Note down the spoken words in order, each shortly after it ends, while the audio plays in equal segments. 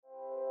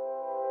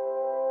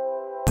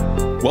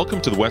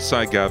Welcome to the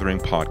Westside Gathering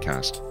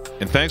podcast,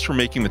 and thanks for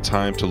making the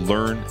time to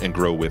learn and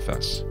grow with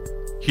us.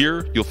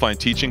 Here, you'll find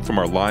teaching from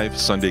our live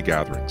Sunday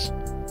gatherings.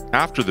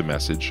 After the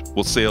message,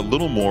 we'll say a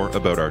little more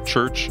about our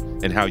church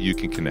and how you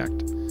can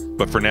connect.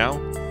 But for now,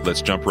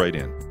 let's jump right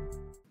in.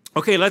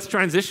 Okay, let's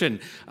transition.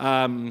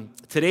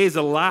 Today is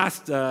the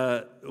last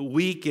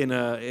week in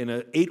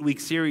a 8-week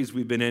series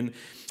we've been in,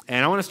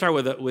 and I want to start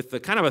with a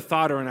kind of a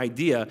thought or an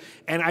idea.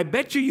 And I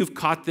bet you've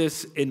caught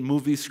this in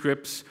movie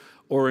scripts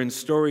or in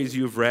stories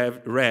you've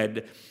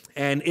read,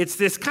 and it's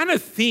this kind of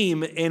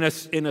theme in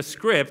a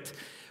script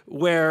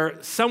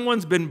where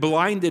someone's been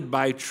blinded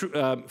by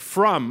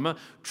from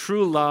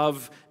true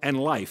love and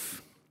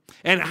life.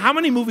 And how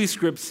many movie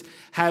scripts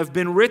have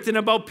been written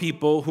about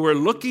people who are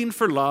looking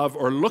for love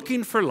or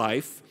looking for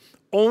life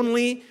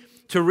only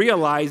to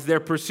realize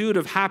their pursuit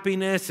of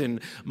happiness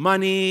and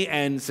money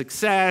and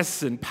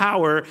success and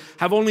power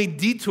have only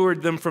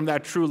detoured them from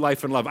that true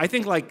life and love? I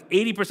think like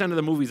 80% of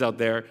the movies out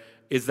there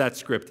is that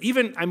script.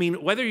 Even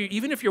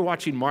if you're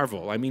watching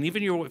Marvel,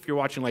 if you're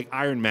watching like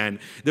Iron Man,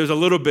 there's a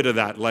little bit of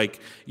that. Like,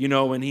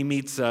 when he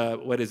meets,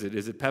 what is it?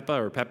 Is it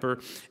Pepper?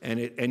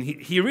 And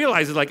he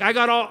realizes like, I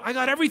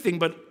got everything,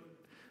 but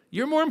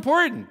you're more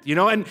important,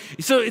 And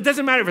so it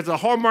doesn't matter if it's a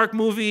Hallmark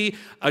movie,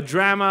 a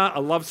drama,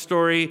 a love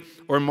story,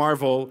 or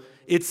Marvel.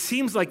 It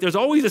seems like there's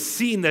always a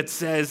scene that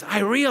says, I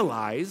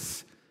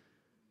realize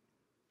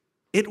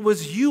it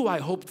was you I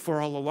hoped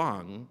for all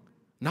along,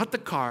 not the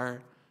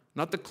car,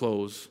 not the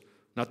clothes,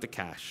 not the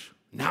cash.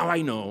 Now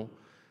I know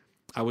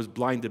I was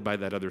blinded by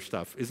that other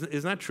stuff.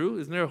 Isn't that true?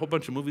 Isn't there a whole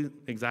bunch of movies?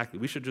 Exactly.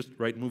 We should just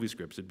write movie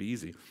scripts. It'd be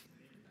easy.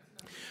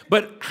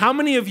 But how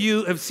many of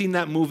you have seen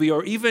that movie,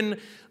 or even,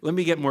 let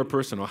me get more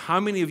personal, how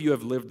many of you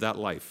have lived that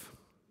life?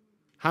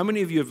 How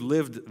many of you have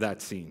lived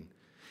that scene?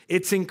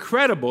 It's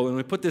incredible, and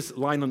we put this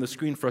line on the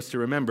screen for us to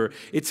remember,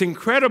 it's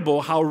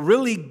incredible how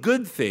really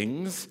good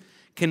things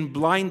can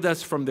blind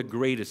us from the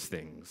greatest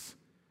things.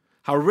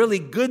 How really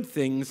good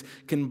things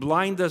can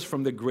blind us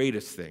from the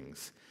greatest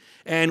things.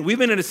 And we've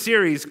been in a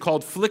series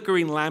called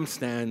Flickering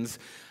Lampstands,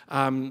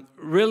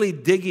 really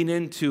digging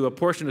into a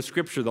portion of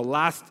Scripture, the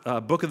last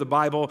book of the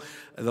Bible,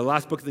 the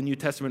last book of the New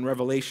Testament,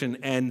 Revelation.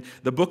 And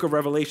the book of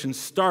Revelation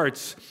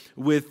starts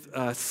with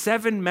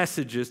 7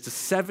 messages to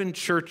 7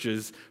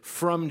 churches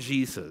from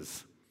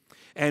Jesus.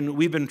 And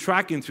we've been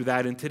tracking through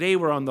that, and today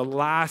we're on the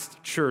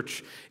last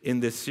church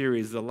in this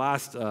series, the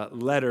last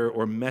letter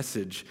or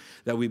message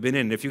that we've been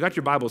in. If you got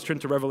your Bibles, turn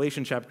to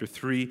Revelation chapter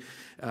 3.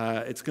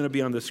 It's going to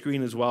be on the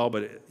screen as well,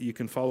 but you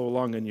can follow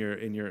along in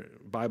your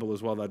Bible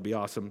as well. That'd be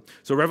awesome.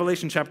 So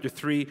Revelation chapter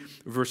 3,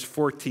 verse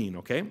 14,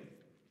 okay?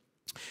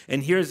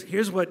 And here's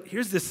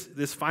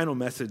this final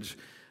message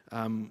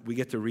we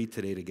get to read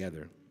today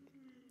together.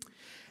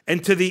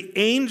 And to the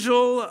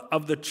angel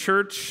of the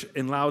church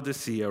in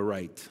Laodicea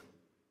write,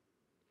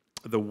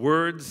 the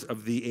words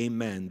of the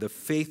Amen, the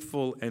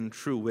faithful and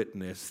true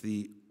witness,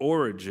 the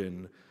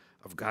origin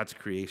of God's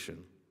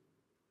creation.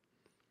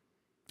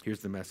 Here's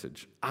the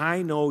message.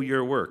 I know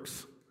your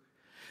works.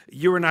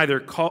 You are neither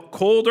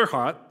cold or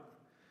hot.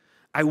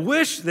 I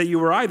wish that you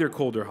were either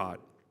cold or hot.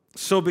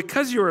 So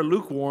because you are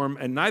lukewarm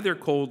and neither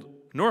cold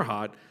nor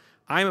hot,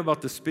 I am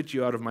about to spit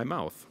you out of my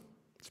mouth.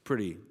 It's a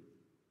pretty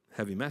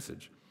heavy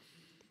message.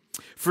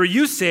 For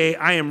you say,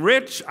 I am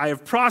rich, I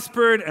have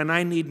prospered, and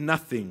I need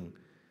nothing.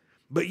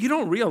 But you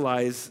don't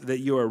realize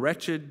that you are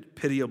wretched,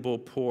 pitiable,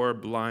 poor,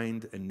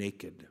 blind, and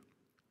naked.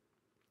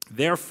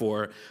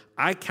 Therefore,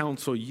 I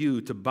counsel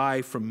you to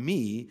buy from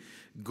me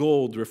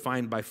gold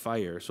refined by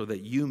fire, so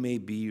that you may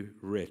be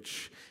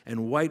rich,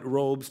 and white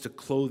robes to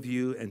clothe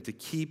you, and to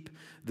keep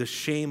the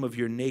shame of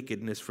your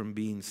nakedness from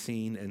being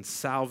seen, and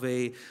salve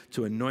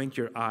to anoint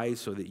your eyes,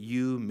 so that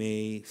you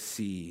may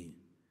see.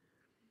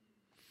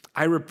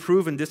 I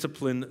reprove and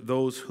discipline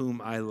those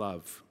whom I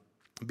love.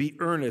 Be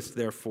earnest,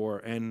 therefore,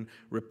 and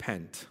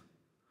repent.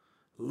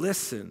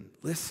 Listen.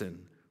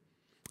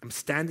 I'm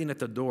standing at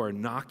the door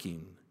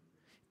knocking.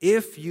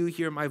 If you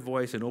hear my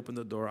voice and open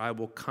the door, I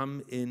will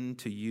come in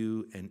to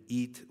you and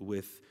eat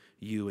with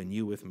you and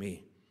you with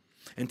me.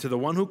 And to the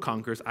one who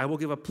conquers, I will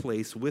give a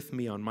place with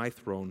me on my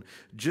throne,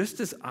 just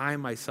as I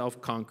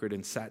myself conquered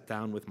and sat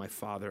down with my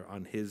Father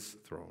on his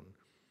throne.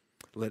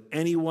 Let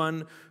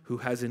anyone who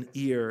has an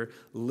ear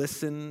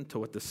listen to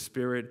what the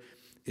Spirit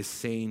is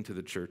saying to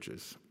the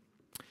churches.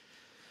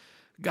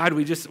 God,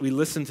 we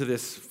listen to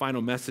this final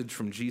message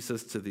from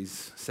Jesus to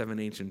these 7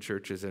 ancient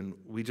churches, and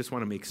we just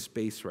want to make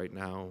space right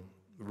now,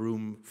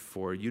 room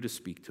for you to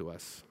speak to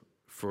us,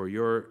 for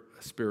your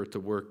Spirit to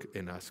work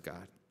in us,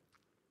 God.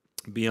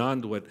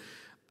 Beyond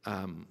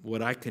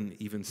what I can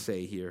even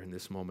say here in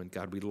this moment,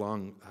 God, we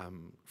long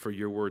for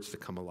your words to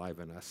come alive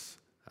in us.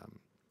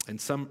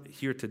 And some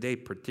here today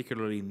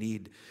particularly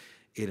need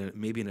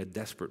maybe in a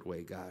desperate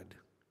way, God.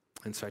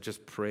 And so I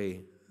just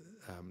pray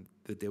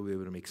that they will be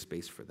able to make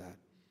space for that.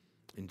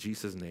 In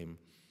Jesus' name,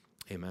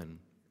 amen.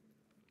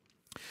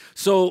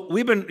 So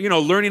we've been,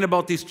 learning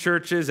about these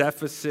churches,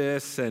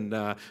 Ephesus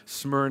and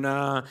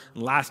Smyrna.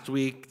 Last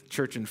week,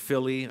 church in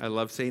Philly. I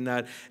love saying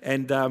that.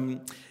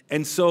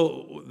 And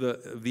so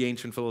the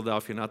ancient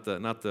Philadelphia, not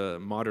the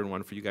modern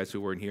one for you guys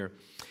who weren't here.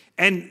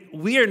 And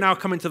we are now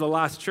coming to the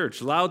last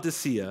church,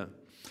 Laodicea.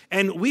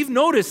 And we've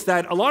noticed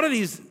that a lot of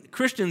these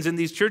Christians in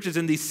these churches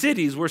in these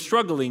cities were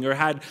struggling or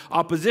had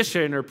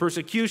opposition or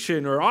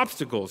persecution or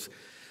obstacles.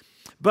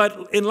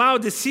 But in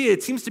Laodicea,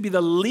 it seems to be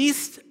the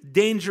least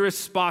dangerous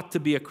spot to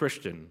be a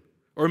Christian,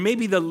 or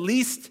maybe the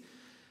least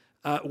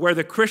where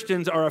the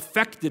Christians are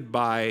affected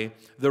by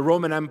the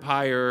Roman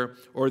Empire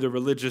or the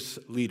religious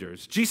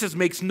leaders. Jesus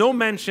makes no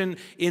mention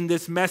in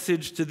this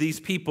message to these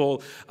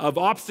people of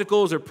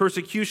obstacles or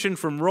persecution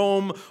from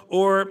Rome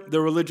or the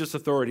religious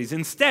authorities.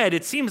 Instead,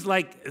 it seems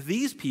like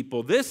these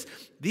people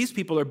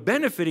are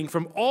benefiting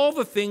from all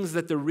the things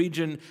that the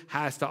region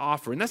has to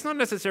offer. And that's not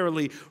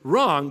necessarily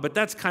wrong, but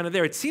that's kind of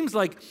there. It seems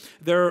like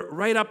they're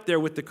right up there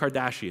with the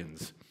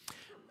Kardashians.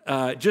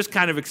 Just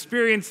kind of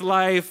experience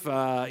life,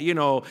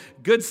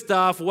 good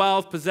stuff,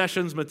 wealth,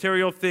 possessions,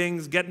 material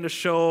things, getting a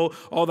show,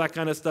 all that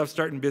kind of stuff,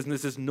 starting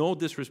businesses. No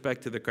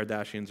disrespect to the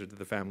Kardashians or to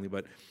the family,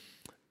 but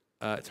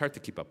it's hard to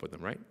keep up with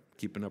them, right?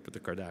 Keeping up with the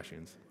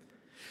Kardashians.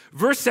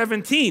 Verse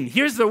 17,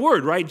 here's the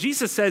word, right?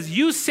 Jesus says,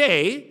 you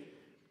say,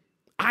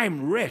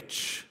 I'm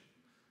rich.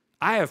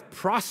 I have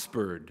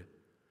prospered.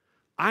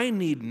 I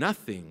need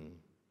nothing.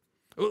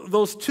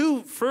 Those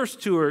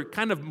first two are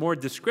kind of more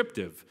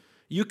descriptive.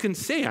 You can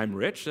say I'm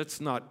rich. That's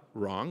not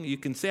wrong. You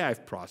can say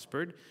I've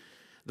prospered.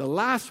 The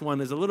last one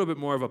is a little bit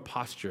more of a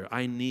posture.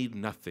 I need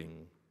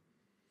nothing.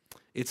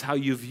 It's how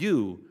you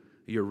view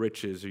your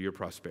riches or your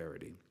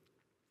prosperity.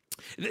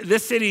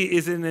 This city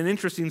is in an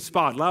interesting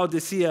spot.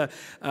 Laodicea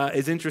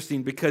is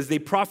interesting because they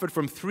profit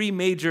from three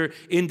major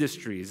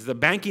industries: the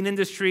banking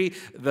industry,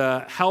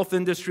 the health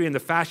industry, and the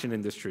fashion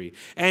industry.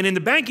 And in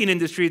the banking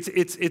industry,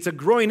 it's a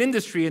growing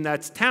industry in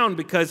that town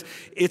because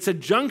it's a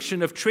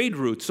junction of trade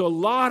routes. So a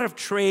lot of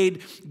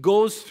trade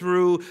goes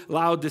through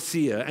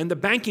Laodicea. And the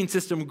banking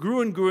system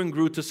grew and grew and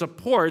grew to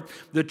support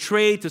the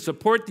trade, to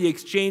support the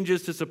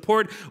exchanges, to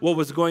support what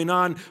was going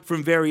on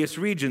from various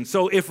regions.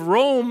 So if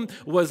Rome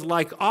was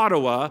like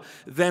Ottawa,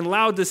 then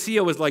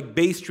Laodicea was like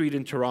Bay Street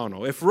in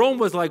Toronto. If Rome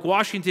was like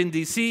Washington,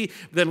 D.C.,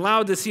 then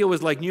Laodicea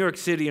was like New York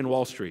City and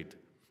Wall Street.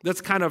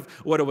 That's kind of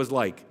what it was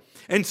like.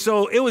 And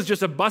so it was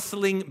just a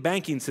bustling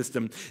banking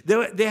system.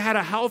 They had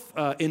a health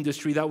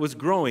industry that was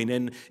growing,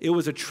 and it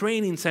was a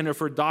training center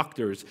for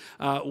doctors.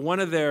 One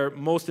of their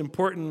most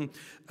important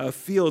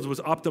fields was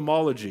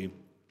ophthalmology,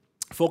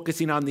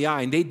 focusing on the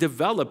eye. And they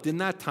developed in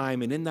that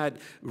time and in that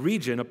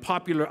region a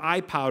popular eye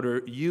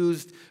powder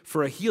used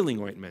for a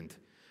healing ointment,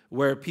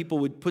 where people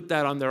would put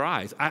that on their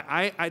eyes.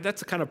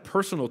 That's kind of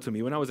personal to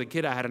me. When I was a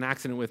kid, I had an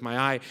accident with my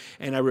eye,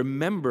 and I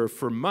remember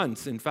for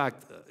months, in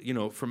fact,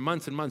 for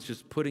months and months,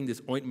 just putting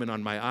this ointment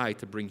on my eye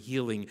to bring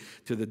healing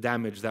to the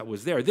damage that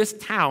was there. This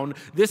town,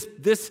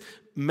 this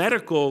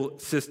medical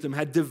system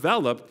had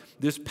developed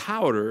this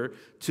powder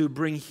to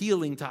bring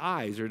healing to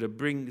eyes or to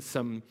bring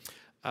some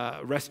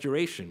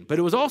restoration. But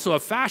it was also a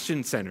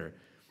fashion center.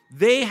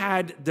 They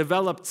had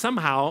developed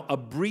somehow a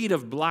breed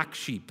of black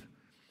sheep.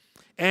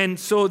 And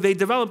so they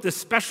developed a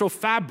special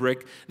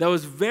fabric that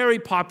was very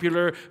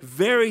popular,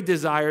 very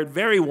desired,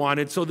 very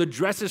wanted. So the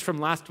dresses from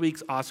last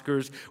week's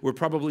Oscars were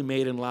probably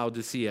made in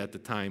Laodicea at the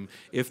time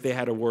if they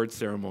had award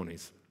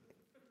ceremonies.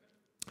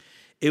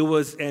 It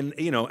was, and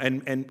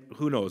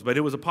who knows, but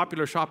it was a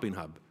popular shopping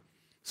hub.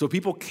 So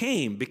people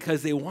came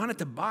because they wanted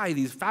to buy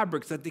these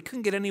fabrics that they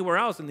couldn't get anywhere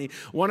else, and they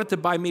wanted to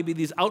buy maybe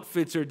these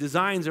outfits or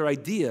designs or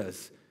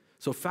ideas.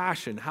 So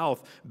fashion,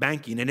 health,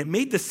 banking. And it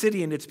made the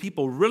city and its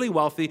people really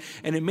wealthy,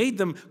 and it made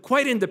them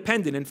quite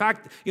independent. In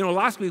fact,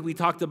 last week we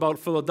talked about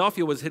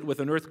Philadelphia was hit with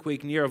an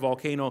earthquake near a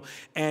volcano,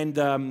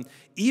 and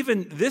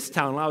even this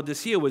town,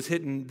 Laodicea, was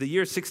hit in the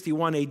year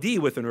 61 AD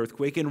with an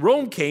earthquake. And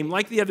Rome came,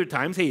 like the other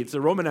times, hey, it's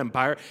the Roman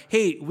Empire.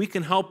 Hey, we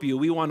can help you.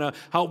 We want to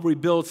help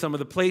rebuild some of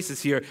the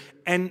places here.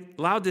 And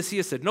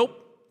Laodicea said, nope,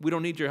 we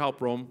don't need your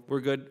help, Rome. We're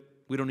good.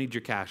 We don't need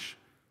your cash.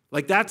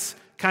 Like that's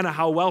kind of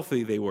how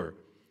wealthy they were.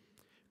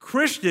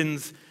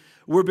 Christians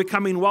were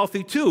becoming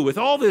wealthy too. With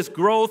all this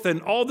growth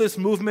and all this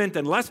movement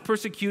and less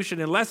persecution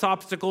and less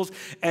obstacles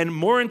and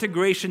more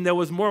integration, there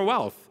was more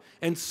wealth.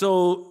 And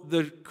so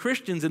the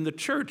Christians in the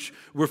church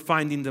were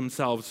finding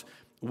themselves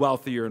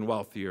wealthier and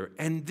wealthier.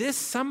 And this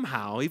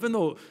somehow, even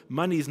though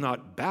money's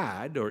not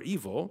bad or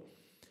evil,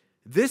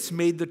 this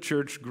made the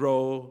church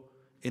grow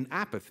in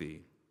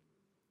apathy.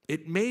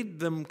 It made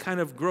them kind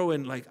of grow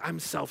in like, I'm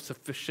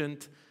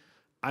self-sufficient,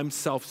 I'm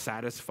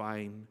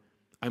self-satisfying,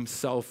 I'm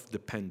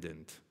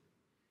self-dependent.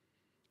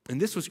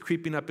 And this was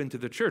creeping up into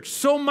the church.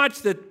 So much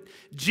that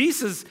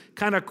Jesus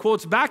kind of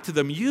quotes back to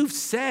them, you've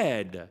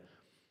said,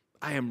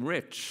 I am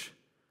rich,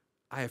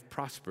 I have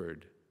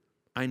prospered,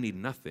 I need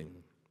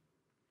nothing.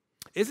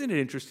 Isn't it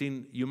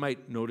interesting? You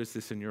might notice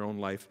this in your own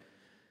life.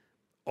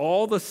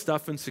 All the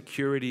stuff and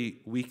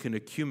security we can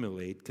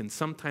accumulate can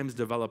sometimes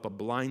develop a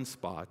blind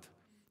spot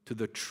to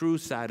the true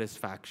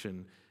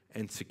satisfaction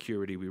and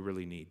security we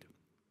really need.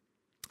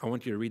 I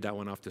want you to read that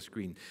one off the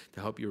screen to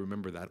help you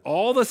remember that.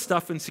 All the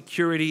stuff and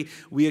security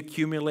we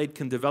accumulate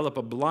can develop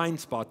a blind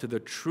spot to the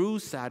true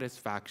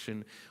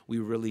satisfaction we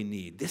really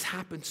need. This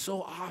happens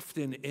so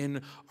often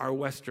in our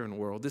Western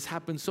world. This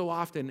happens so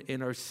often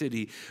in our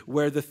city,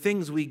 where the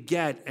things we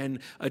get and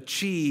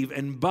achieve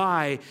and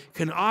buy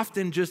can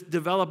often just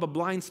develop a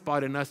blind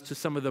spot in us to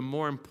some of the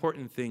more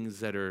important things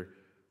that are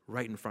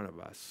right in front of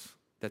us.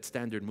 That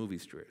standard movie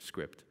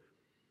script.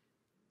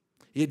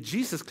 Yet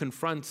Jesus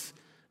confronts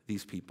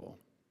these people.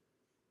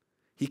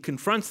 He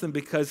confronts them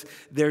because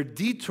they're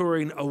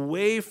detouring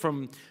away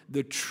from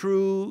the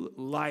true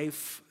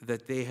life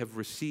that they have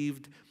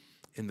received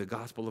in the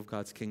gospel of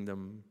God's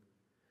kingdom.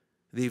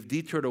 They've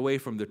detoured away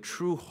from the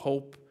true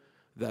hope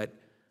that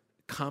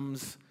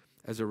comes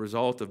as a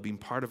result of being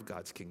part of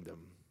God's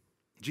kingdom.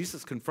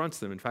 Jesus confronts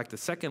them. In fact, the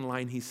second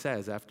line he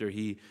says after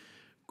he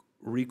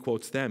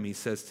requotes them, he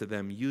says to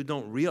them, "You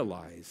don't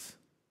realize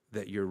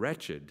that you're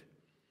wretched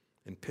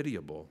and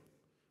pitiable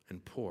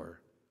and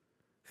poor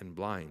and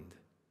blind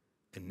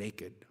and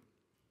naked."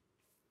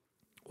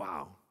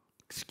 Wow.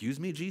 Excuse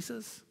me,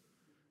 Jesus?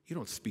 You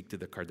don't speak to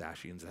the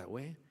Kardashians that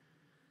way.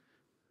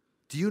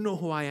 Do you know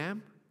who I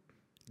am?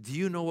 Do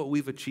you know what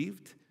we've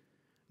achieved?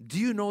 Do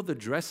you know the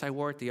dress I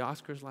wore at the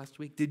Oscars last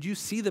week? Did you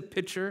see the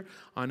picture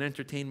on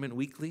Entertainment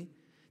Weekly?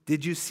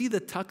 Did you see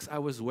the tux I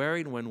was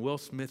wearing when Will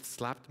Smith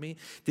slapped me?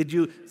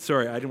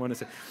 Sorry, I didn't want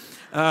to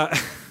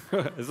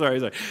say.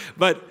 Sorry.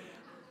 But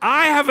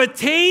I have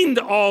attained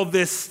all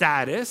this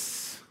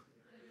status.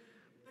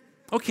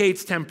 Okay,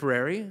 it's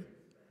temporary,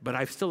 but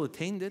I've still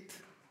attained it.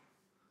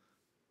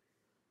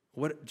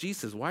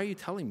 Jesus, why are you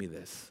telling me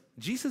this?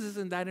 Jesus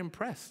isn't that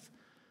impressed.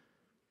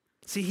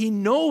 See, he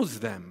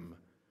knows them.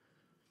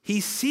 He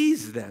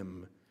sees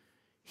them.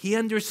 He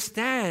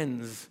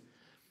understands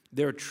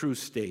their true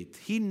state.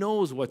 He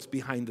knows what's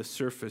behind the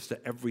surface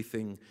to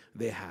everything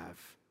they have.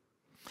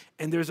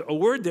 And there's a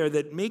word there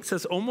that makes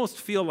us almost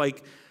feel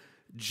like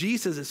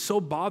Jesus is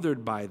so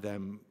bothered by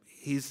them.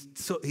 He's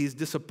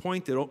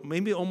disappointed,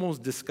 maybe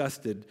almost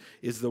disgusted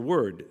is the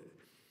word.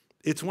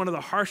 It's one of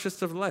the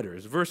harshest of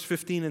letters. Verse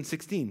 15 and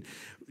 16.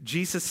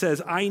 Jesus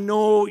says, "I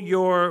know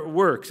your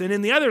works." And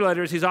in the other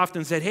letters, he's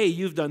often said, "Hey,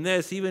 you've done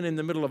this. Even in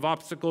the middle of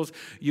obstacles,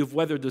 you've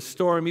weathered the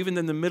storm. Even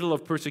in the middle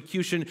of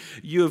persecution,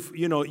 you've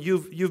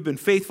been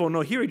faithful."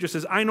 No, here he just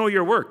says, "I know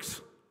your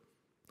works."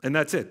 And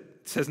that's it.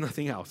 It says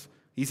nothing else.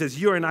 He says,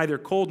 "You are neither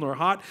cold nor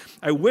hot.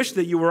 I wish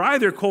that you were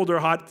either cold or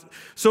hot.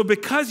 So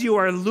because you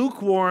are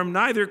lukewarm,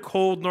 neither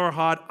cold nor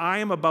hot, I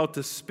am about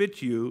to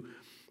spit you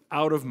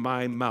out of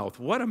my mouth."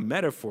 What a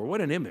metaphor. What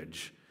an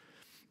image.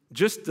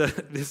 Just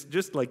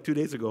like 2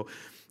 days ago,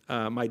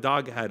 my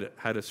dog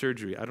had a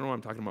surgery. I don't know why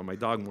I'm talking about my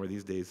dog more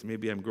these days.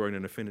 Maybe I'm growing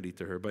an affinity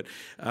to her. But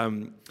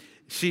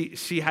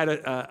she had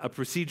a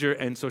procedure,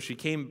 and so she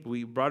came.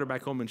 We brought her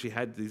back home, and she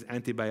had these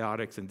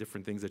antibiotics and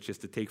different things that she has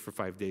to take for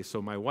 5 days.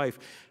 So my wife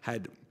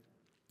had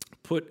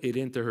put it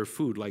into her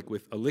food, like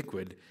with a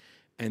liquid,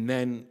 and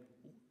then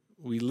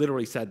we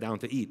literally sat down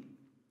to eat.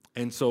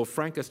 And so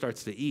Franca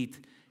starts to eat,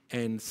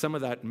 and some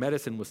of that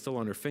medicine was still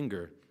on her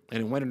finger, and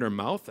it went in her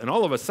mouth, and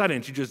all of a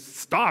sudden she just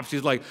stopped.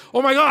 She's like,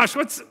 "Oh my gosh,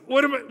 what?"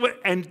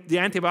 And the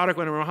antibiotic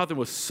went in her mouth. It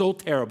was so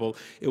terrible.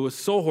 It was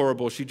so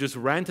horrible. She just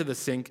ran to the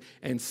sink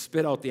and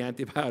spit out the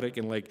antibiotic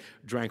and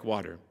drank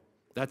water.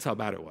 That's how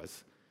bad it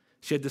was.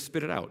 She had to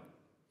spit it out.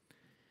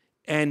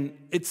 And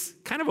it's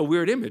kind of a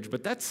weird image,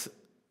 but that's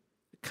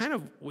kind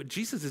of what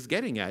Jesus is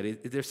getting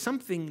at. There's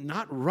something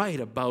not right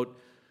about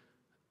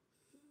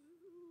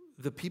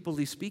the people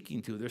he's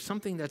speaking to. There's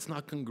something that's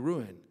not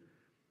congruent.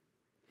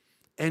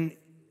 And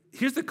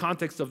here's the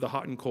context of the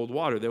hot and cold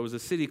water. There was a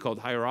city called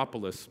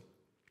Hierapolis,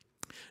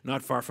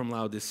 not far from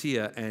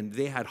Laodicea, and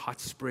they had hot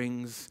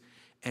springs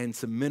and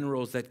some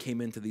minerals that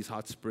came into these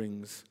hot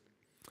springs.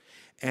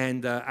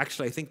 And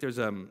actually, I think there's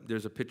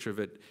a picture of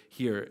it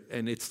here,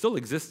 and it still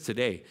exists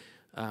today.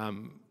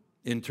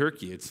 In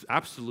Turkey. It's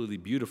absolutely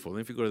beautiful.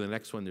 And if you go to the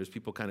next one, there's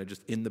people kind of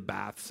just in the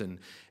baths and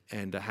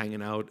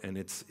hanging out, and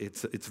it's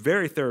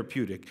very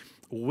therapeutic.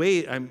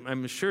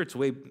 I'm sure it's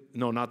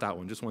no, not that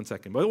one, just 1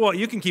 second. But well,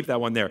 you can keep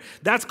that one there.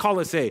 That's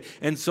Colossae.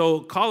 And so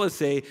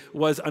Colossae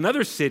was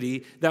another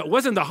city that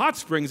wasn't the hot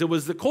springs, it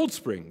was the cold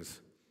springs.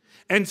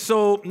 And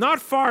so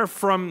not far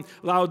from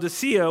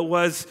Laodicea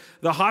was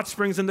the hot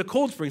springs and the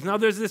cold springs. Now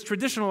there's this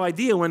traditional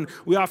idea when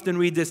we often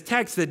read this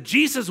text that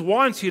Jesus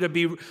wants you to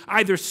be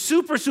either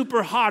super,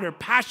 super hot or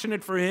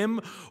passionate for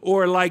him,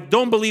 or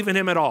don't believe in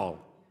him at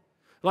all.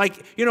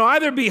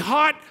 Either be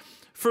hot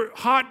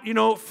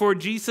for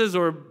Jesus,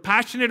 or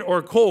passionate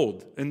or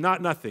cold and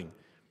not nothing.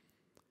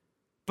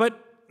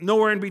 But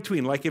nowhere in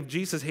between, like if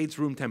Jesus hates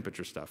room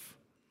temperature stuff.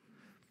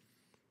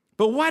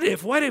 But what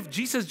if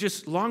Jesus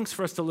just longs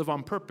for us to live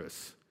on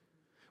purpose?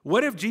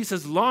 What if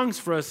Jesus longs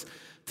for us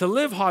to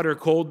live hot or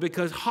cold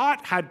because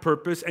hot had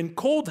purpose and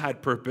cold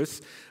had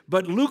purpose,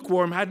 but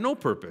lukewarm had no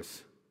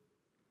purpose?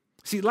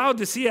 See,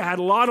 Laodicea had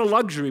a lot of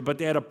luxury, but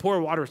they had a poor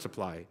water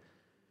supply.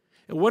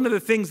 And one of the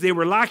things they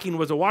were lacking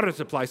was a water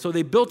supply. So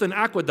they built an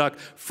aqueduct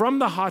from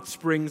the hot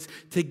springs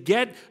to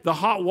get the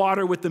hot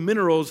water with the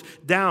minerals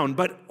down.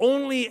 But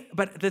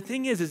the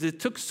thing is it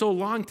took so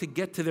long to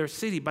get to their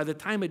city. By the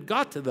time it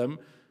got to them,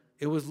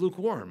 it was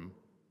lukewarm.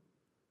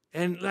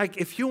 And like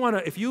if you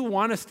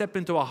want to step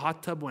into a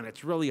hot tub when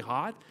it's really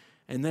hot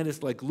and then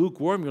it's like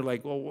lukewarm, you're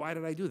like, well, why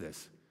did I do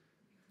this?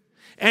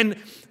 And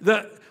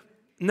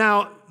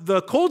Now,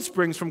 the cold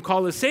springs from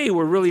Colossae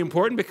were really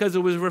important because it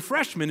was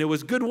refreshment. It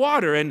was good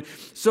water. And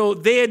so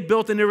they had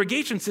built an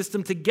irrigation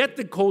system to get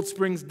the cold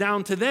springs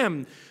down to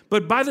them.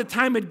 But by the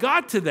time it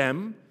got to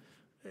them,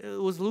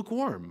 it was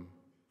lukewarm.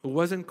 It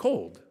wasn't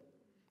cold.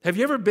 Have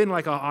you ever been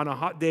like on a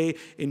hot day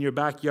in your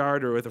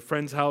backyard or with a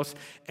friend's house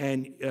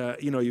and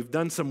you've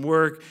done some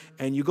work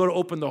and you go to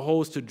open the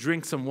hose to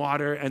drink some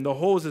water and the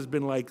hose has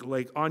been like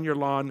on your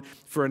lawn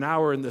for an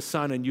hour in the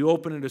sun and you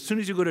open it, as soon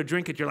as you go to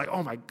drink it, you're like,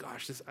 oh my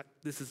gosh,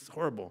 this is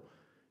horrible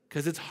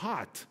because it's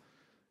hot.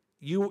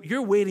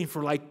 You're waiting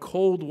for like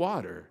cold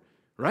water,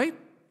 right?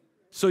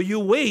 So you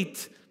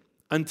wait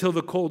until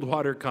the cold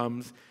water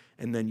comes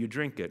and then you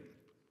drink it.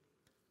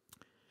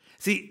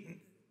 See,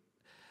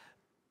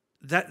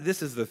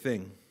 this is the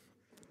thing.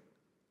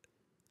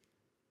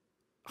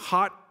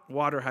 Hot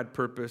water had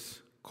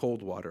purpose,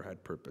 cold water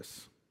had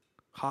purpose.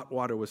 Hot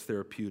water was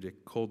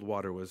therapeutic, cold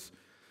water was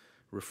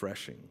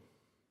refreshing.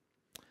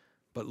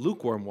 But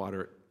lukewarm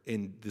water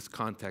in this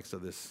context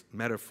of this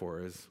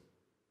metaphor is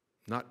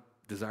not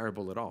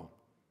desirable at all.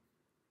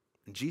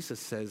 And Jesus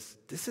says,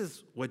 this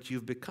is what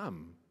you've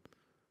become.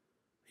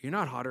 You're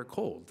not hot or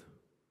cold.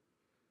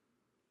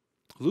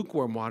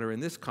 Lukewarm water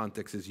in this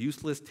context is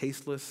useless,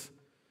 tasteless.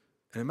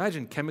 And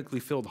imagine chemically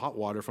filled hot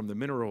water from the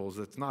minerals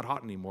that's not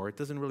hot anymore. It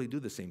doesn't really do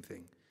the same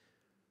thing.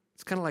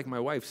 It's kind of like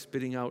my wife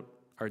spitting out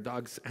our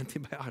dog's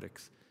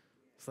antibiotics.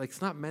 It's like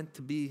it's not meant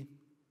to be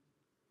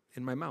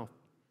in my mouth.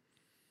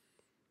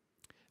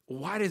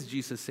 Why does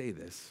Jesus say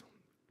this?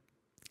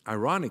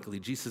 Ironically,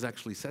 Jesus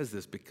actually says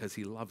this because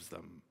he loves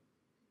them.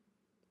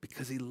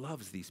 Because he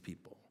loves these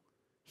people.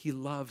 He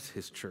loves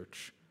his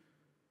church.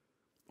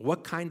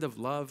 What kind of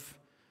love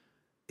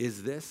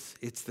is this?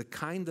 It's the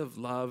kind of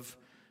love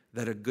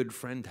that a good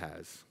friend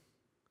has.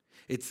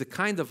 It's the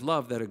kind of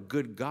love that a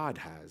good God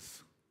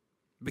has.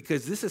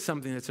 Because this is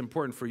something that's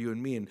important for you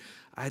and me, and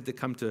I had to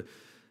come to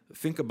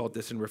think about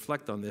this and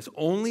reflect on this.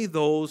 Only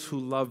those who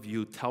love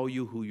you tell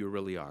you who you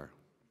really are.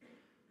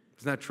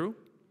 Isn't that true?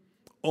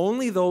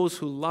 Only those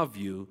who love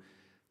you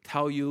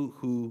tell you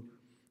who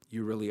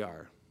you really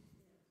are.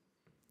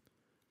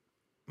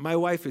 My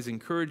wife is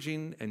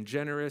encouraging and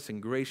generous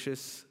and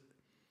gracious,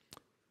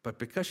 but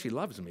because she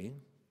loves me,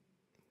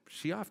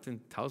 she often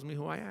tells me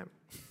who I am.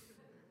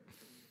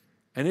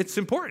 And it's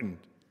important.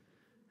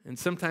 And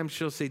sometimes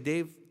she'll say,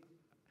 Dave,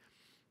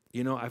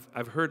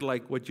 I've heard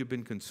like what you've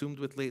been consumed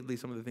with lately,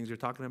 some of the things you're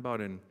talking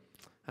about, and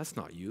that's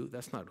not you.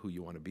 That's not who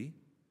you want to be.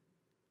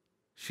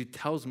 She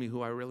tells me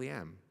who I really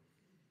am.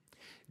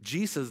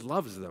 Jesus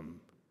loves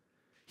them.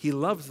 He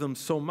loves them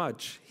so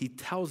much, he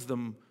tells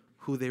them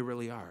who they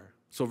really are.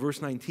 So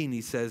verse 19, he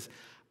says,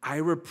 I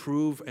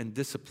reprove and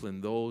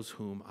discipline those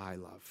whom I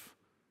love.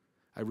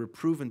 I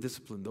reprove and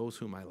discipline those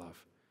whom I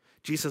love.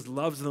 Jesus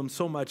loves them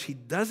so much, he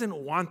doesn't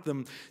want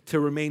them to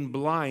remain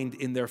blind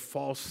in their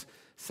false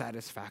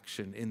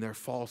satisfaction, in their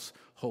false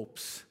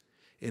hopes,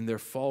 in their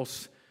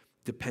false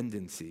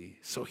dependency.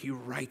 So he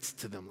writes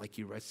to them like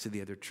he writes to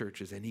the other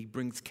churches, and he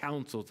brings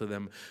counsel to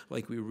them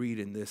like we read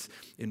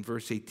in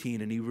verse 18,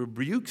 and he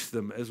rebukes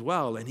them as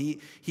well. And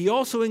he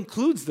also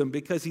includes them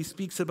because he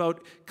speaks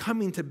about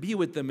coming to be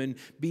with them and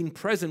being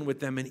present with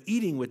them and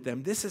eating with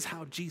them. This is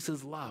how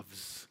Jesus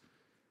loves.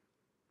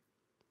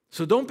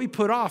 So don't be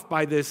put off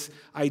by this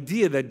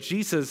idea that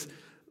Jesus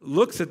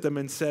looks at them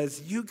and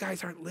says, you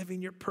guys aren't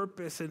living your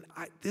purpose, and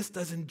this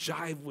doesn't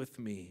jive with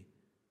me.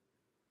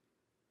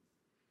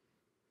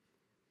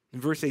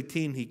 In verse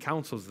 18, he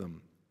counsels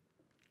them.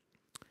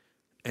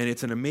 And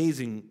it's an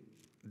amazing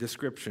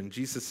description.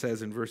 Jesus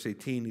says in verse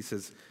 18, he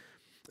says,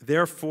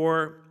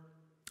 therefore,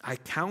 I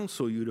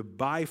counsel you to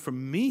buy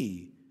from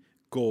me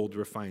gold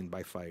refined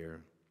by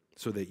fire,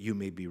 so that you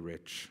may be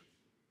rich,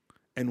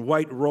 and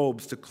white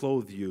robes to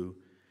clothe you,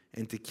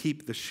 and to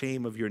keep the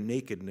shame of your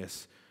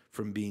nakedness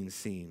from being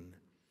seen,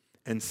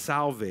 and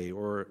salve,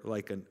 or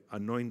like an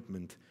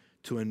anointment,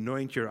 to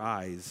anoint your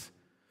eyes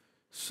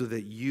so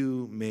that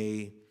you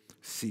may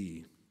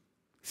see.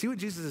 See what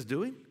Jesus is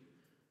doing?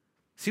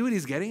 See what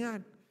he's getting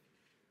at?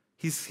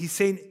 He's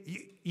saying,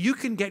 you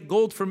can get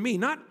gold from me,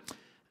 not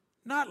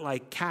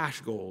like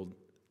cash gold,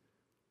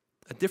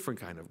 a different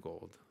kind of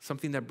gold,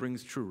 something that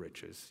brings true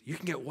riches. You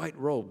can get white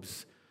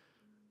robes.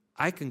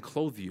 I can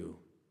clothe you.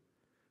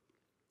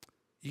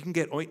 You can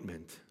get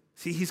ointment.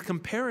 See, he's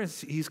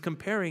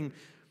comparing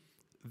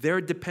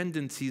their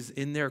dependencies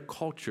in their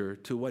culture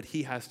to what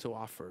he has to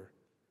offer.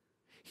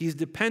 He's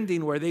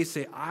depending where they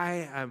say,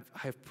 I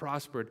have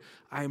prospered,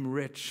 I am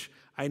rich,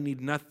 I need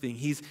nothing.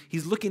 He's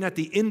looking at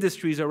the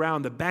industries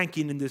around, the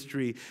banking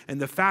industry and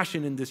the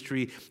fashion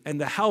industry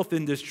and the health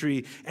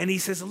industry, and he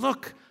says,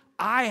 look,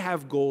 I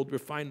have gold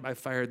refined by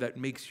fire that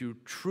makes you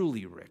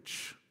truly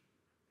rich.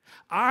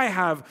 I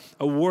have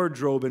a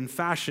wardrobe and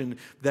fashion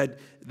that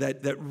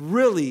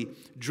really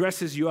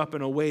dresses you up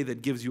in a way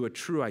that gives you a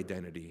true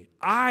identity.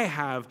 I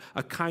have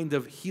a kind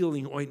of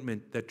healing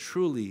ointment that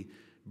truly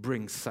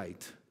brings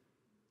sight.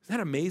 Isn't that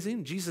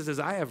amazing? Jesus says,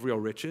 I have real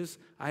riches,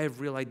 I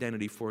have real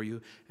identity for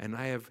you, and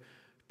I have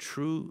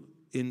true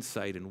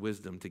insight and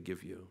wisdom to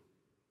give you.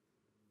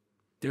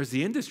 There's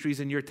the industries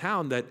in your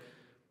town that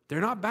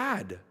they're not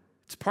bad.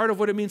 It's part of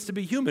what it means to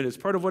be human. It's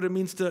part of what it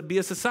means to be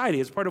a society.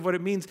 It's part of what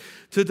it means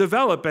to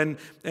develop and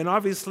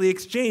obviously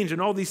exchange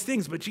and all these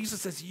things. But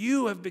Jesus says,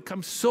 you have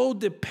become so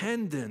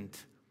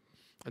dependent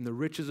on the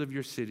riches of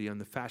your city, on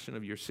the fashion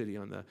of your city,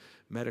 on the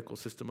medical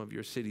system of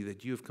your city,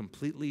 that you have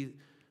completely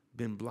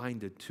been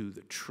blinded to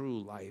the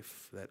true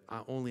life that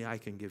only I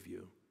can give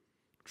you.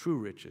 True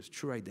riches,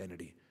 true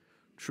identity,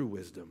 true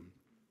wisdom,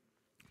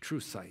 true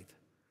sight.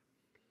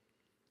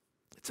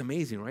 It's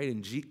amazing, right?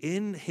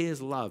 In his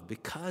love,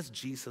 because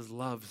Jesus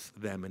loves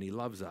them and he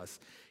loves us,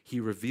 he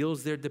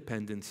reveals their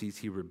dependencies,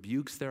 he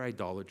rebukes their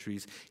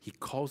idolatries, he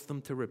calls them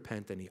to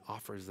repent, and he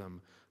offers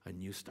them a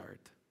new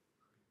start.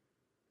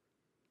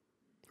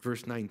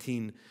 Verse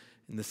 19,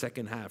 in the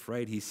second half,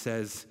 right, he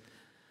says,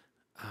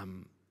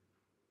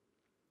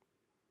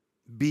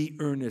 be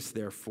earnest,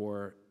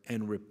 therefore,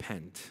 and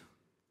repent.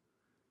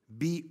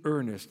 Be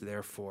earnest,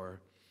 therefore,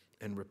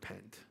 and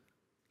repent.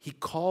 He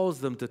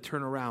calls them to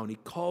turn around. He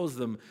calls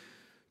them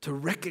to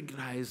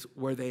recognize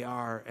where they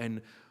are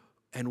and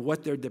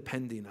what they're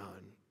depending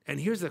on. And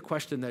here's the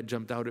question that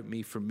jumped out at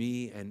me for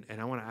me, and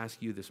I want to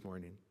ask you this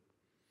morning.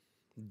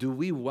 Do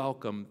we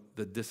welcome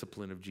the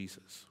discipline of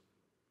Jesus?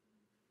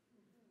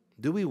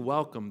 Do we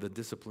welcome the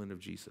discipline of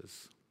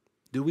Jesus?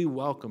 Do we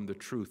welcome the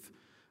truth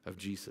of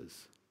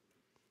Jesus?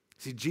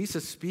 See,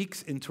 Jesus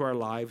speaks into our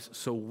lives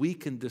so we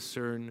can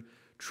discern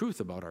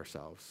truth about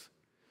ourselves.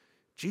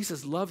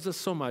 Jesus loves us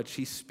so much,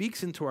 he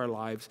speaks into our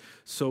lives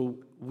so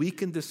we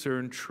can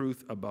discern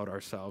truth about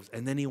ourselves.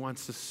 And then he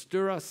wants to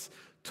stir us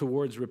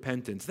towards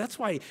repentance. That's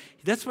why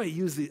he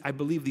used, I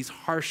believe, these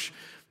harsh,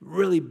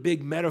 really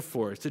big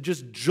metaphors to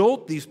just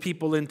jolt these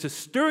people into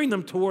stirring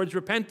them towards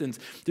repentance,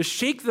 to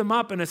shake them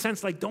up in a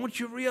sense like, don't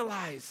you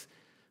realize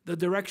the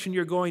direction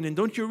you're going in?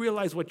 Don't you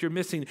realize what you're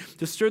missing?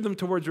 To stir them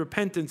towards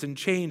repentance and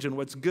change and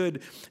what's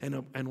good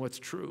and what's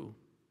true.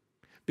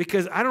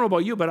 Because I don't know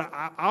about you, but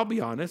I'll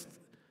be honest,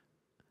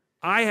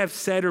 I have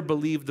said or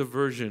believed the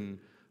version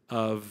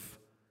of,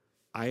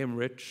 I am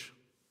rich,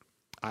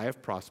 I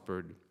have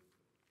prospered,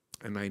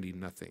 and I need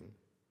nothing.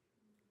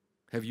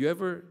 Have you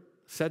ever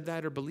said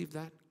that or believed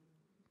that?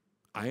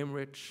 I am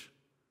rich,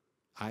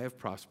 I have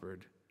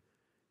prospered,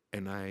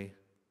 and I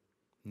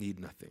need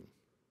nothing.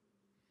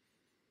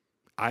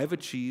 I have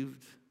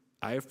achieved,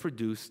 I have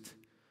produced,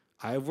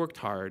 I have worked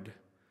hard,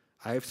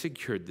 I have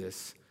secured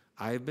this,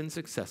 I have been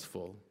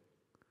successful,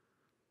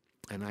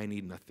 and I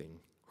need nothing.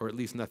 Or at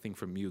least nothing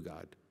from you,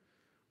 God.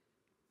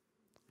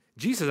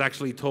 Jesus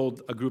actually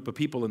told a group of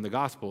people in the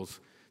Gospels,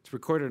 it's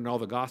recorded in all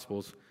the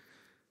Gospels,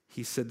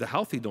 he said the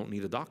healthy don't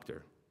need a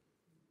doctor.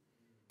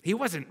 He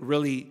wasn't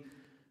really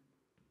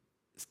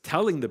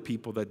telling the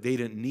people that they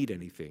didn't need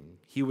anything.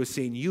 He was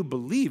saying, you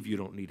believe you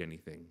don't need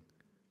anything.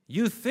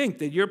 You think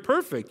that you're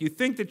perfect. You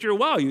think that you're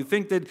well. You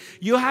think that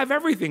you have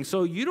everything,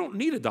 so you don't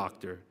need a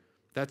doctor.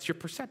 That's your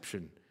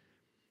perception.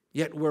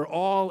 Yet we're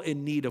all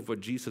in need of what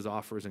Jesus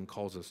offers and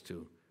calls us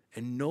to.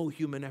 And no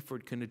human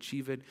effort can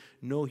achieve it.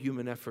 No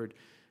human effort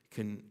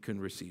can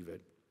receive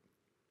it.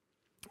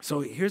 So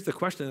here's the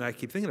question that I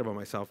keep thinking about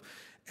myself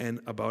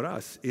and about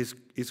us. Is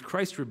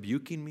Christ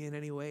rebuking me in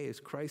any way? Is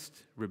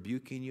Christ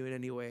rebuking you in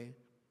any way?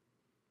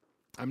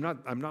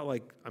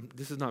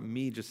 This is not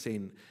me just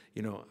saying,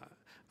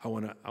 I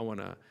want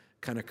to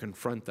kind of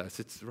confront us.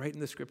 It's right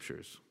in the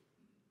scriptures.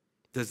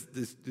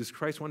 Does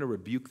Christ want to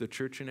rebuke the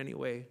church in any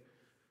way?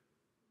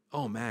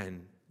 Oh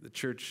man, the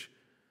church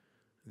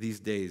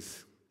these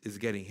days is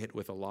getting hit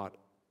with a lot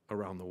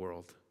around the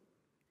world.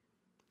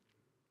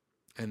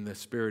 And the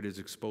Spirit is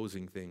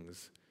exposing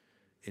things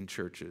in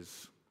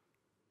churches.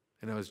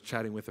 And I was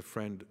chatting with a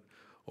friend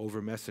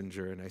over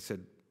Messenger, and I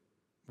said,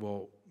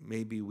 well,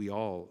 maybe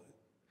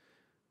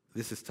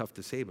this is tough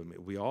to say,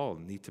 but we all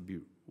need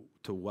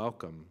to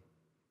welcome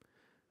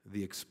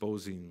the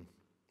exposing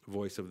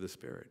voice of the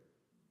Spirit.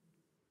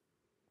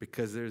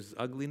 Because there's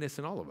ugliness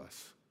in all of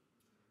us.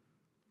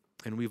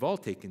 And we've all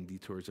taken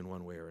detours in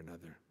one way or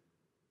another.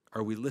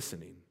 Are we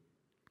listening?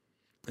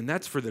 And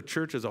that's for the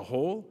church as a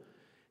whole,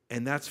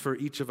 and that's for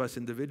each of us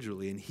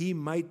individually. And he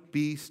might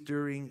be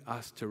stirring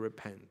us to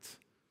repent.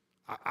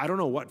 I don't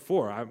know what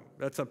for.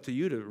 That's up to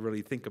you to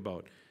really think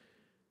about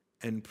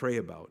and pray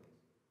about.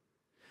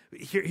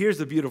 Here's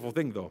the beautiful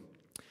thing, though.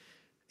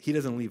 He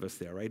doesn't leave us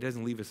there, right? He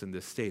doesn't leave us in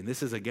this state. And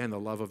this is, again, the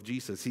love of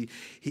Jesus.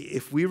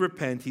 If we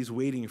repent, he's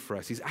waiting for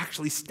us. He's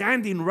actually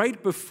standing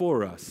right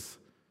before us.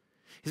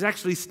 He's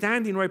actually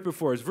standing right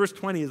before us. Verse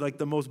 20 is like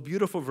the most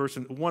beautiful verse,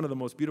 one of the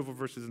most beautiful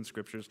verses in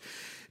Scriptures.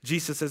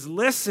 Jesus says,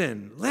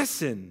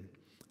 listen,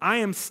 I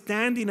am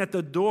standing at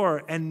the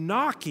door and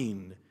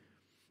knocking.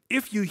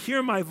 If you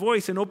hear my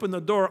voice and open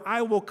the door,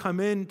 I will come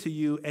in to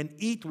you and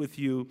eat with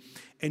you,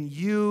 and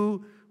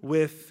you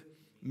with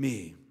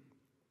me.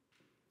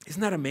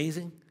 Isn't that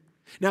amazing?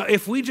 Now,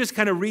 if we just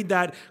kind of read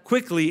that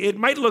quickly, it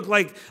might look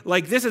like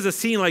this is a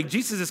scene like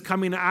Jesus is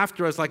coming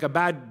after us like a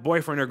bad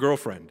boyfriend or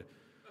girlfriend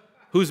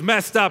who's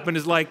messed up and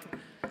is like,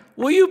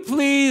 will you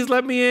please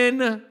let me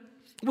in?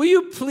 Will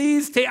you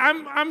please take,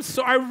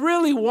 I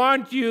really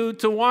want you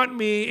to want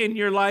me in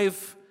your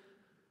life.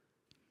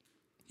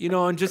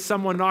 And just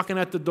someone knocking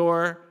at the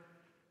door.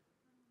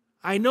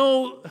 I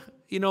know,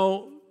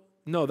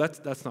 no,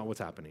 that's not what's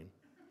happening.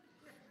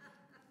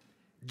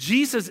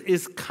 Jesus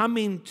is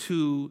coming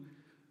to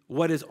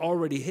what is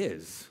already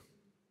his.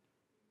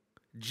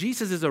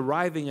 Jesus is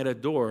arriving at a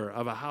door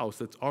of a house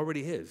that's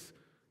already his.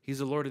 He's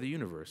the Lord of the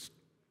universe.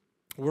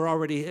 We're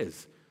already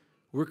his.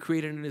 We're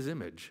created in his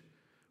image.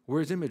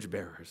 We're his image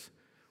bearers.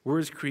 We're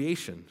his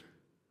creation.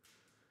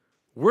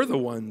 We're the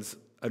ones,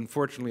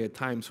 unfortunately, at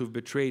times who've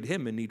betrayed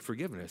him and need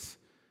forgiveness.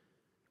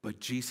 But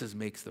Jesus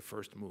makes the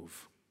first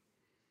move.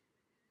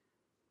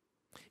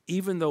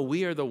 Even though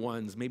we are the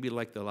ones, maybe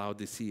like the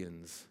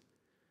Laodiceans,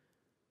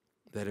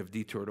 that have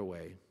detoured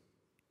away,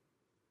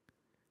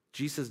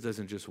 Jesus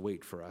doesn't just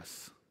wait for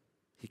us.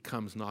 He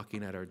comes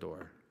knocking at our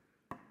door.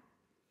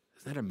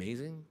 Isn't that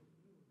amazing?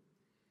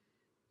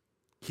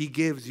 He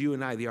gives you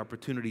and I the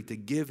opportunity to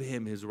give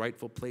him his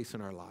rightful place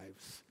in our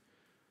lives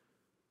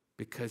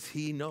because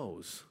he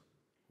knows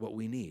what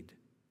we need,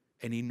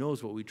 and he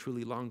knows what we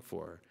truly long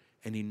for,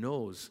 and he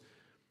knows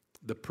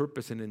the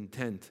purpose and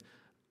intent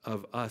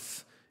of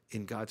us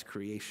in God's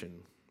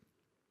creation.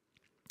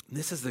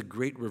 This is the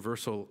great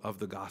reversal of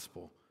the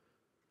gospel.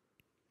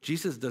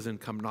 Jesus doesn't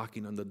come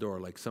knocking on the door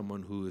like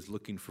someone who is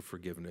looking for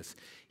forgiveness.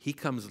 He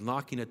comes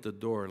knocking at the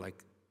door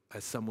like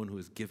as someone who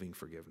is giving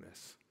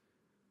forgiveness,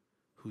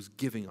 who's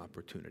giving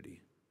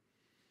opportunity.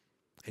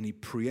 And he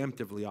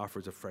preemptively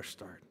offers a fresh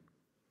start.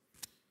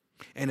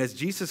 And as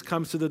Jesus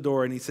comes to the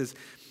door and he says,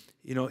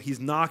 he's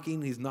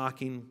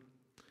knocking,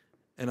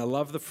 and I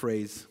love the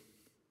phrase,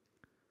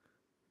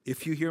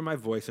 if you hear my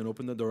voice and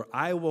open the door,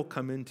 I will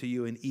come into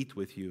you and eat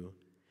with you,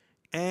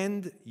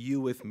 and you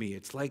with me.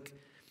 It's like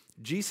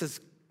Jesus,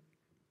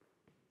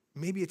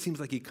 maybe it seems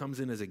like he comes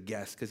in as a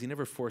guest because he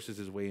never forces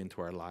his way into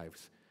our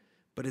lives.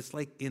 But it's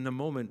like in the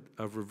moment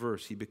of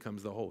reverse, he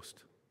becomes the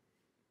host.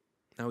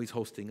 Now he's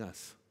hosting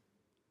us.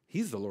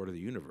 He's the Lord of the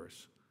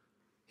universe.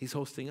 He's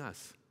hosting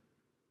us.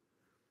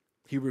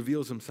 He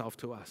reveals himself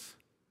to us.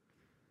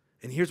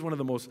 And here's one of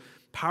the most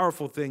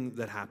powerful things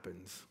that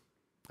happens.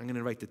 I'm going to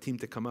invite the team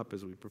to come up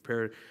as we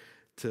prepare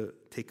to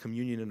take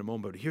communion in a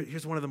moment. But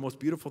here's one of the most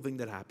beautiful things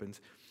that happens.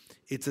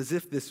 It's as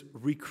if this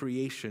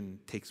recreation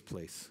takes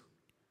place.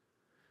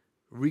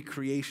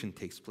 Recreation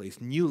takes place.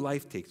 New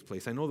life takes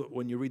place. I know that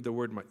when you read the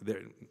word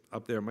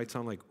up there, it might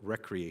sound like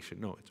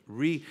recreation. No, it's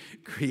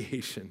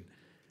recreation.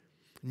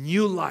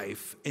 New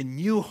life and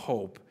new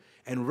hope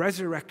and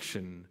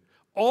resurrection.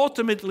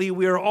 Ultimately,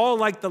 we are all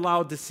like the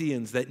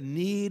Laodiceans that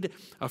need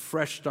a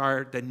fresh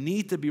start, that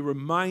need to be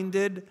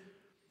reminded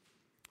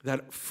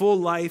that full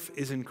life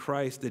is in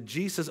Christ, that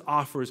Jesus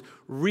offers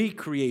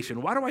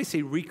recreation. Why do I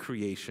say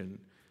recreation?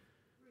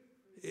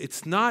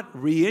 It's not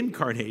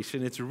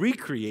reincarnation, it's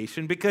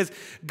recreation, because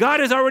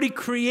God has already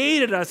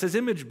created us as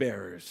image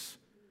bearers.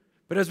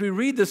 But as we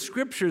read the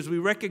scriptures, we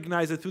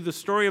recognize that through the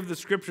story of the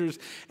scriptures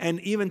and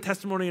even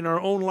testimony in our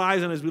own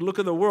lives, and as we look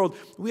at the world,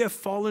 we have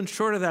fallen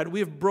short of that.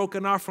 We have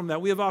broken off from that.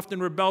 We have often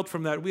rebelled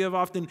from that. We have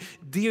often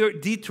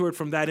detoured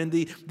from that. And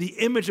the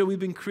image that we've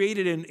been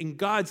created in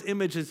God's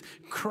image is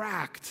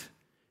cracked.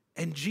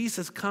 And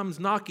Jesus comes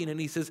knocking and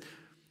he says,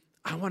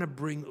 I want to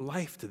bring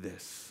life to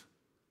this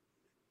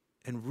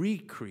and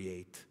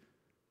recreate,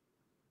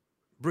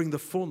 bring the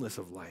fullness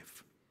of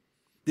life.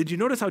 Did you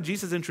notice how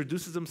Jesus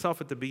introduces himself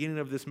at the beginning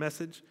of this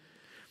message?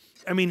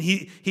 I mean,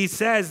 he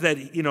says that,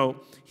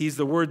 he's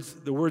the words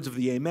of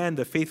the Amen,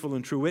 the faithful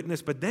and true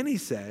witness, but then he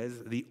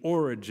says the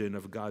origin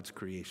of God's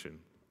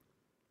creation.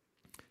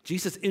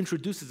 Jesus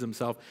introduces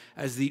himself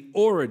as the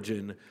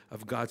origin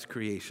of God's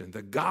creation.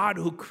 The God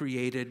who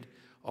created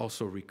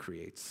also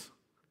recreates.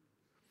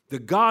 The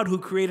God who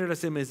created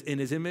us in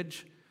his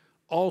image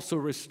also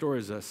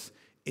restores us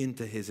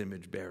into his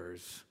image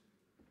bearers,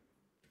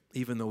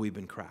 even though we've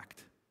been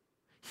cracked.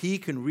 He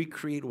can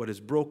recreate what is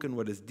broken,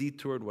 what is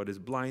detoured, what is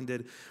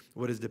blinded,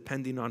 what is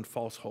depending on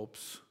false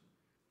hopes.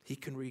 He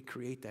can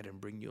recreate that and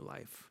bring new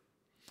life.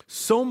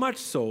 So much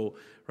so,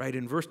 right,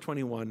 in verse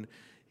 21,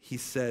 he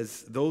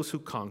says, those who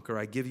conquer,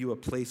 I give you a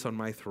place on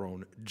my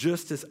throne,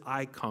 just as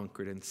I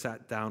conquered and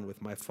sat down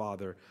with my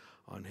Father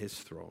on his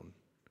throne.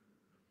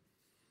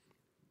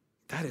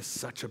 That is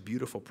such a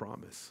beautiful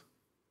promise.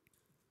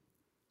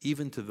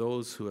 Even to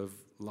those who have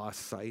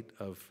lost sight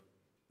of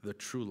the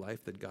true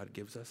life that God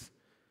gives us.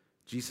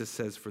 Jesus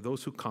says, for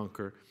those who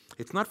conquer,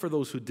 it's not for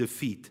those who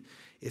defeat,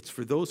 it's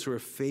for those who are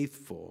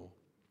faithful,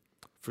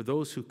 for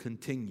those who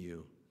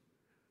continue,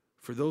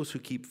 for those who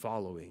keep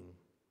following,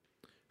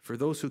 for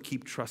those who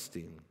keep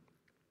trusting.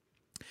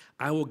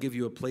 I will give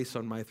you a place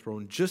on my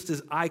throne, just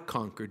as I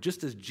conquered,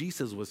 just as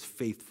Jesus was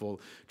faithful,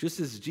 just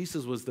as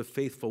Jesus was the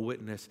faithful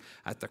witness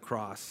at the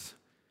cross.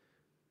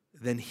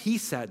 Then he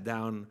sat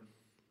down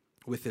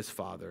with his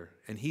Father,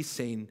 and he's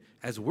saying,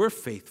 as we're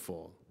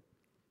faithful,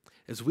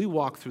 as we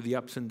walk through the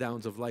ups and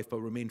downs of life but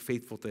remain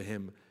faithful to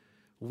him,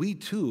 we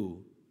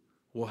too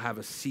will have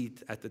a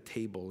seat at the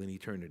table in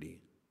eternity.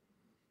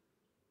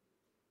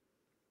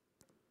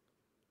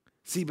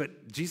 See,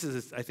 but Jesus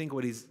is, I think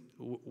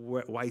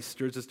why he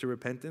stirs us to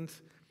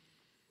repentance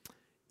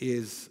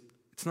is,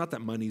 it's not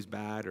that money's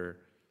bad or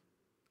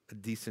a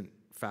decent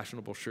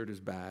fashionable shirt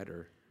is bad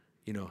or,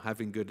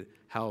 having good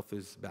health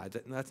is bad.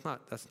 That's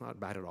not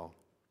bad at all.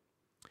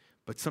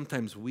 But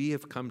sometimes we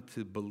have come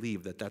to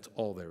believe that that's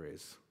all there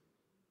is.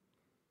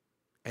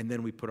 And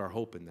then we put our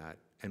hope in that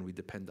and we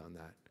depend on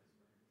that.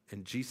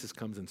 And Jesus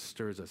comes and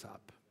stirs us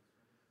up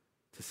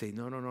to say,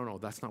 no,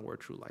 that's not where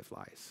true life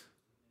lies.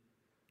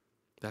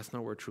 That's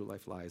not where true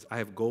life lies. I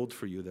have gold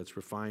for you that's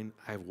refined.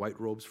 I have white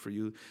robes for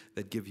you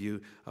that give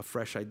you a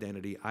fresh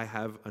identity. I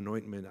have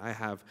anointment. I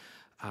have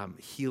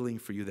healing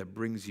for you that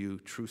brings you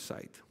true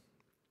sight.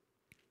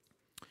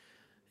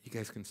 You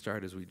guys can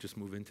start as we just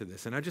move into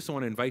this. And I just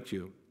want to invite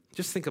you,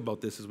 just think about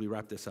this as we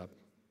wrap this up.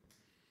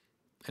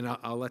 And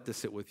I'll let this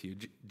sit with you.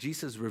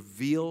 Jesus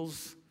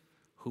reveals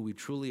who we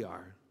truly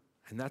are,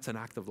 and that's an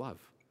act of love.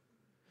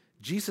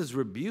 Jesus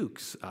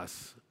rebukes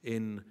us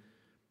in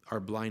our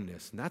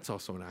blindness, and that's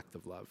also an act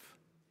of love.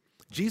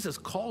 Jesus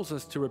calls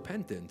us to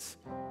repentance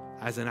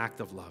as an act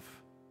of love.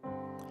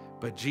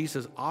 But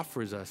Jesus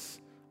offers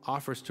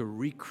to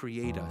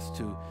recreate us,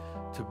 to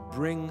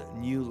bring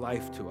new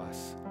life to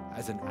us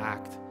as an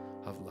act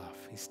of love.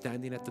 He's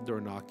standing at the door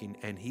knocking,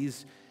 and he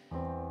is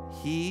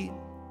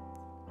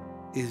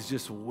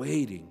just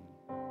waiting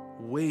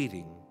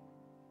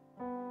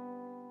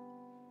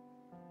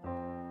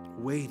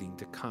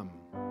to come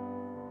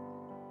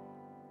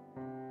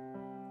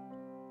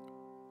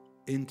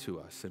into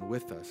us and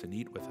with us and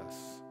eat with us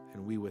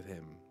and we with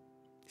him.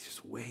 He's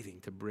just waiting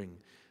to bring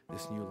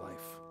this new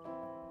life.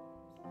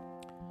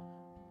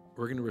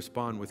 We're going to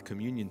respond with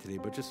communion today,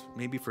 but just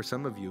maybe for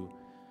some of you,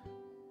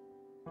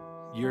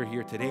 you're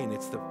here today and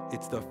it's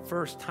the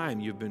first time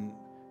you've been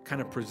kind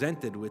of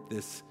presented with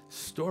this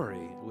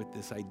story, with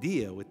this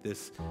idea, with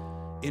this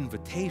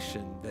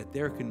invitation that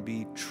there can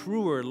be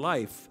truer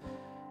life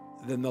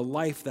than the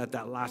life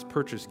that last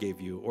purchase gave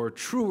you, or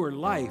truer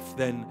life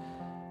than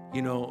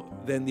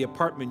the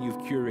apartment you've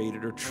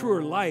curated, or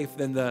truer life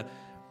than the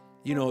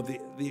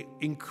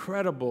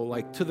incredible,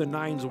 like, to the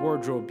nines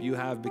wardrobe you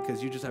have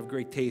because you just have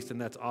great taste and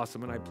that's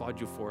awesome and I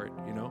applaud you for it,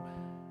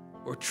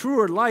 or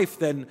truer life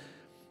than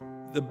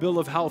the bill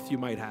of health you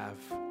might have.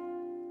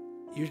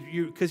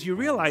 Because you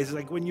realize,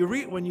 like, when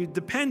you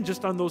depend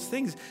just on those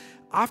things,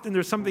 often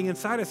there's something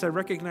inside us that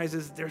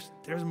recognizes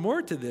there's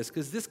more to this,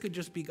 because this could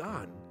just be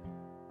gone.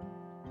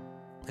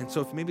 And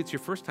so if maybe it's your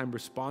first time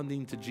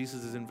responding to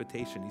Jesus'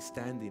 invitation, he's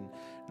standing,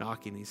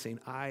 knocking, he's saying,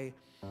 I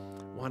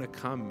want to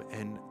come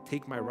and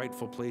take my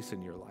rightful place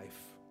in your life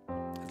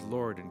as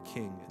Lord and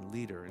King and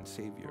leader and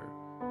Savior.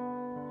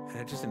 And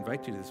I just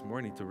invite you this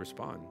morning to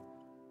respond.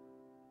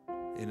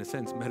 In a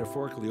sense,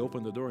 metaphorically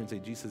open the door and say,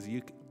 Jesus,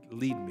 you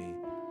lead me.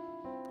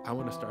 I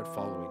want to start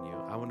following you.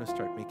 I want to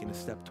start making a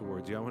step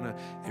towards you. I want to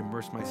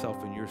immerse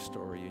myself in your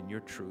story and your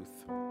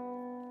truth.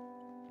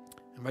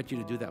 I invite you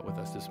to do that with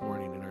us this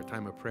morning in our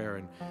time of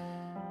prayer.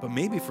 But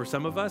maybe for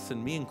some of us,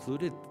 and me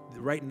included,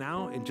 right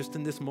now and just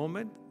in this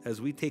moment, as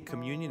we take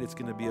communion, it's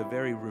going to be a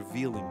very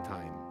revealing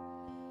time.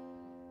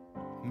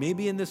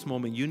 Maybe in this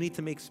moment, you need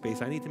to make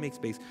space, I need to make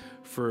space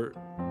for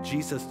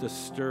Jesus to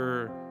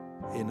stir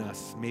in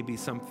us maybe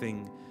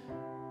something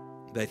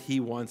that he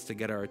wants to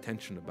get our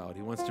attention about.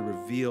 He wants to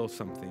reveal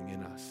something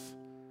in us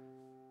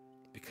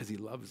because he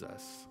loves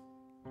us.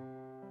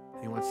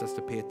 He wants us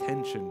to pay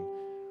attention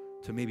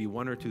to maybe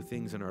one or two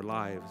things in our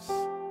lives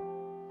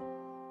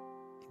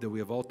that we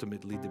have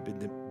ultimately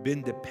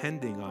been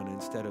depending on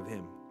instead of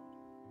him.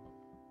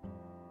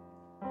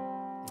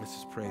 Let's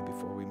just pray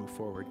before we move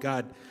forward.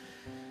 God,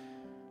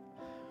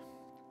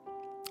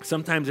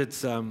 sometimes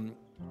it's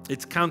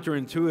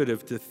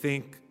counterintuitive to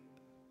think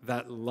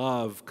that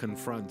love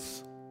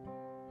confronts.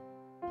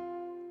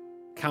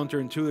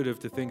 Counterintuitive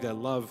to think that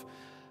love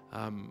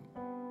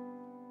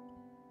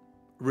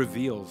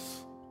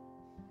reveals.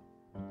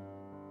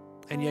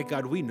 And yet,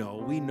 God, we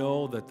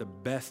know that the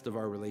best of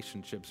our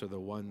relationships are the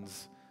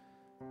ones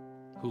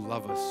who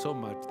love us so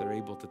much they're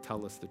able to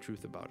tell us the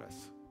truth about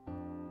us.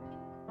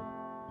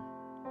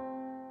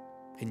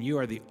 And you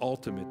are the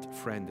ultimate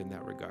friend in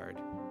that regard.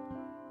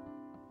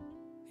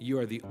 You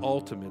are the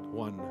ultimate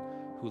one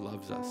who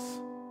loves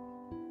us.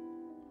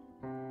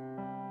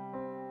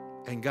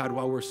 And God,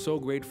 while we're so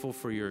grateful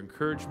for your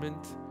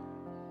encouragement,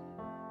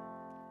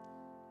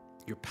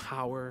 your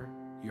power,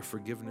 your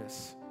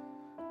forgiveness,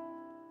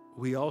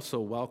 we also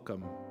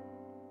welcome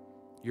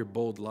your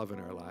bold love in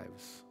our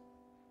lives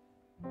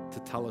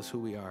to tell us who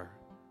we are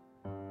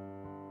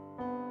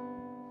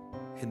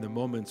in the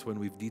moments when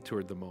we've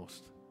detoured the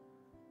most.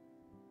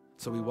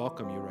 So we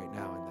welcome you right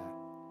now in that.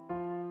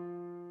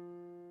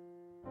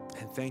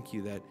 thank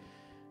you that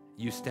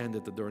you stand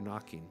at the door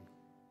knocking.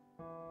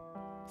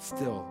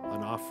 Still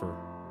an offer,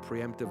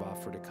 preemptive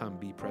offer to come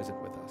be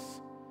present with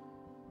us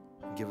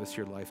and give us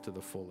your life to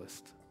the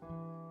fullest.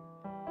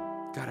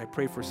 God, I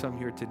pray for some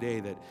here today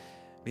that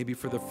maybe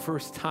for the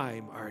first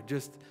time are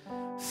just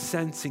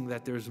sensing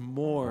that there's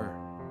more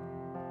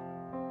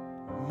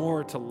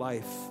to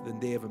life than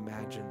they have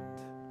imagined,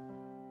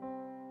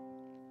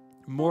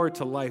 more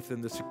to life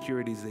than the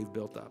securities they've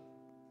built up.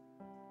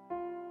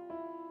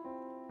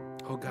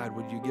 Oh God,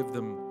 would you give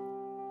them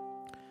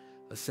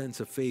a sense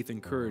of faith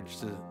and courage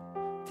to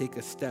take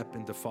a step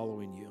into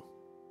following you?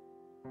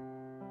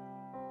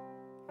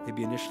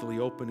 Maybe initially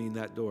opening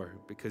that door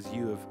because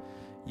you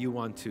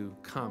want to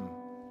come,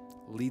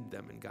 lead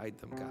them and guide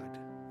them, God.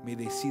 May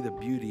they see the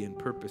beauty and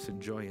purpose and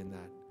joy in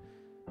that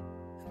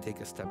and take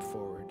a step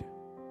forward.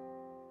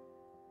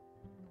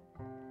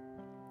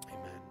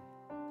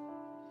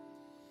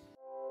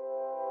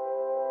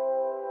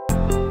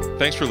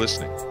 Thanks for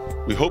listening.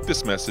 We hope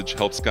this message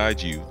helps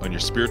guide you on your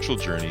spiritual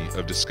journey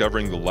of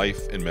discovering the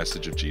life and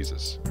message of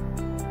Jesus.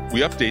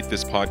 We update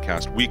this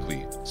podcast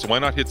weekly, so why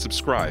not hit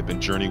subscribe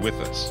and journey with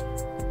us?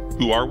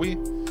 Who are we?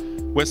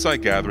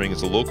 Westside Gathering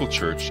is a local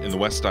church in the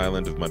West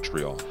Island of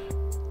Montreal.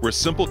 We're a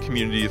simple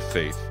community of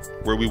faith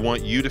where we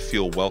want you to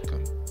feel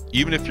welcome,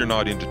 even if you're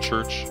not into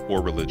church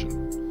or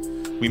religion.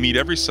 We meet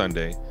every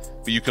Sunday,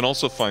 but you can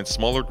also find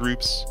smaller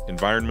groups,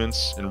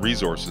 environments, and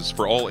resources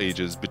for all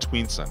ages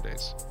between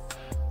Sundays.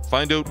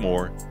 Find out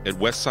more at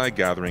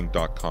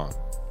westsidegathering.com.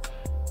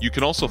 You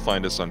can also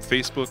find us on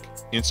Facebook,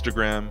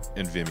 Instagram,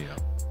 and Vimeo.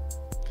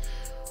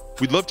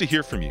 We'd love to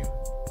hear from you.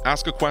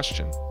 Ask a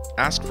question,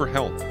 ask for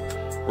help,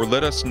 or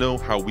let us know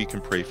how we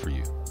can pray for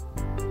you.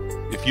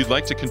 If you'd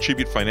like to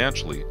contribute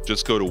financially,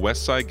 just go to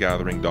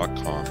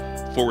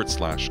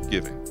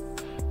westsidegathering.com/giving.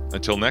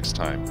 Until next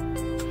time,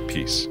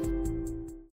 peace.